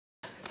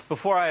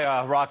Before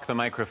I rock the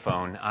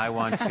microphone, I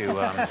want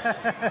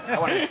to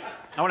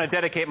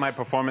dedicate my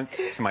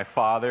performance to my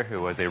father, who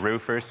was a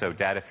roofer. So,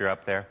 Dad, if you're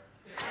up there.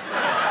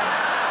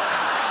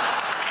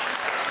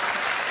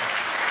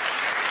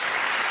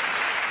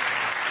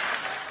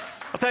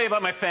 I'll tell you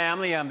about my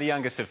family. I'm the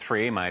youngest of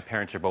three. My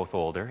parents are both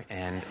older,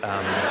 and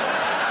I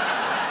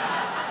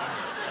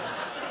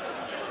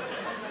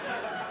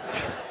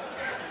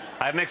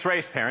have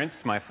mixed-race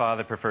parents. My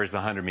father prefers the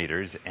 100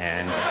 meters,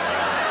 and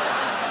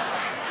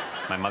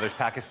my mother's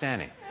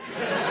Pakistani.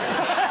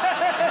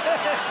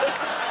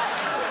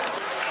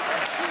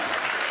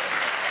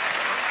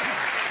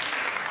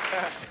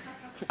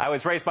 I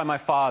was raised by my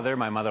father.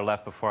 My mother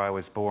left before I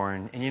was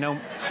born. And you know,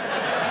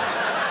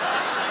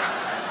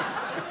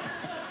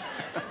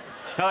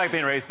 I like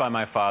being raised by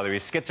my father.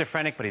 He's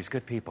schizophrenic, but he's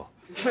good people.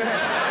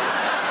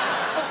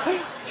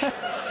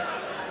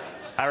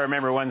 I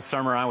remember one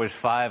summer I was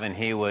 5 and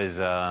he was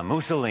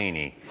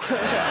Mussolini.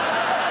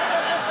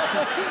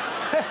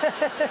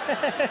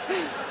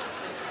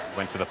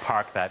 Went to the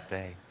park that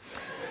day.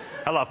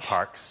 I love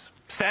parks.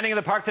 Standing in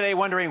the park today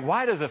wondering,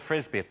 why does a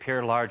Frisbee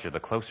appear larger the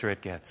closer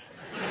it gets?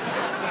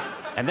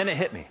 And then it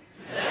hit me.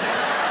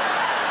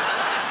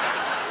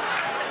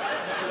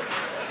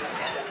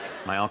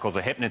 My uncle's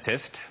a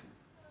hypnotist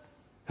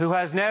who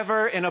has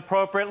never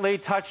inappropriately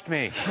touched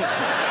me.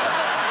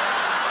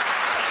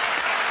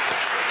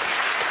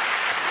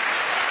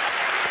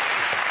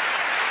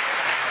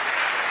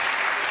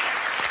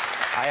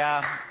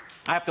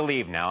 I have to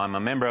leave now. I'm a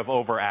member of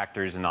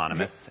Overactors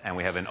Anonymous, and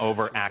we have an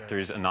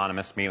Overactors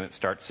Anonymous meeting that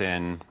starts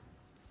in...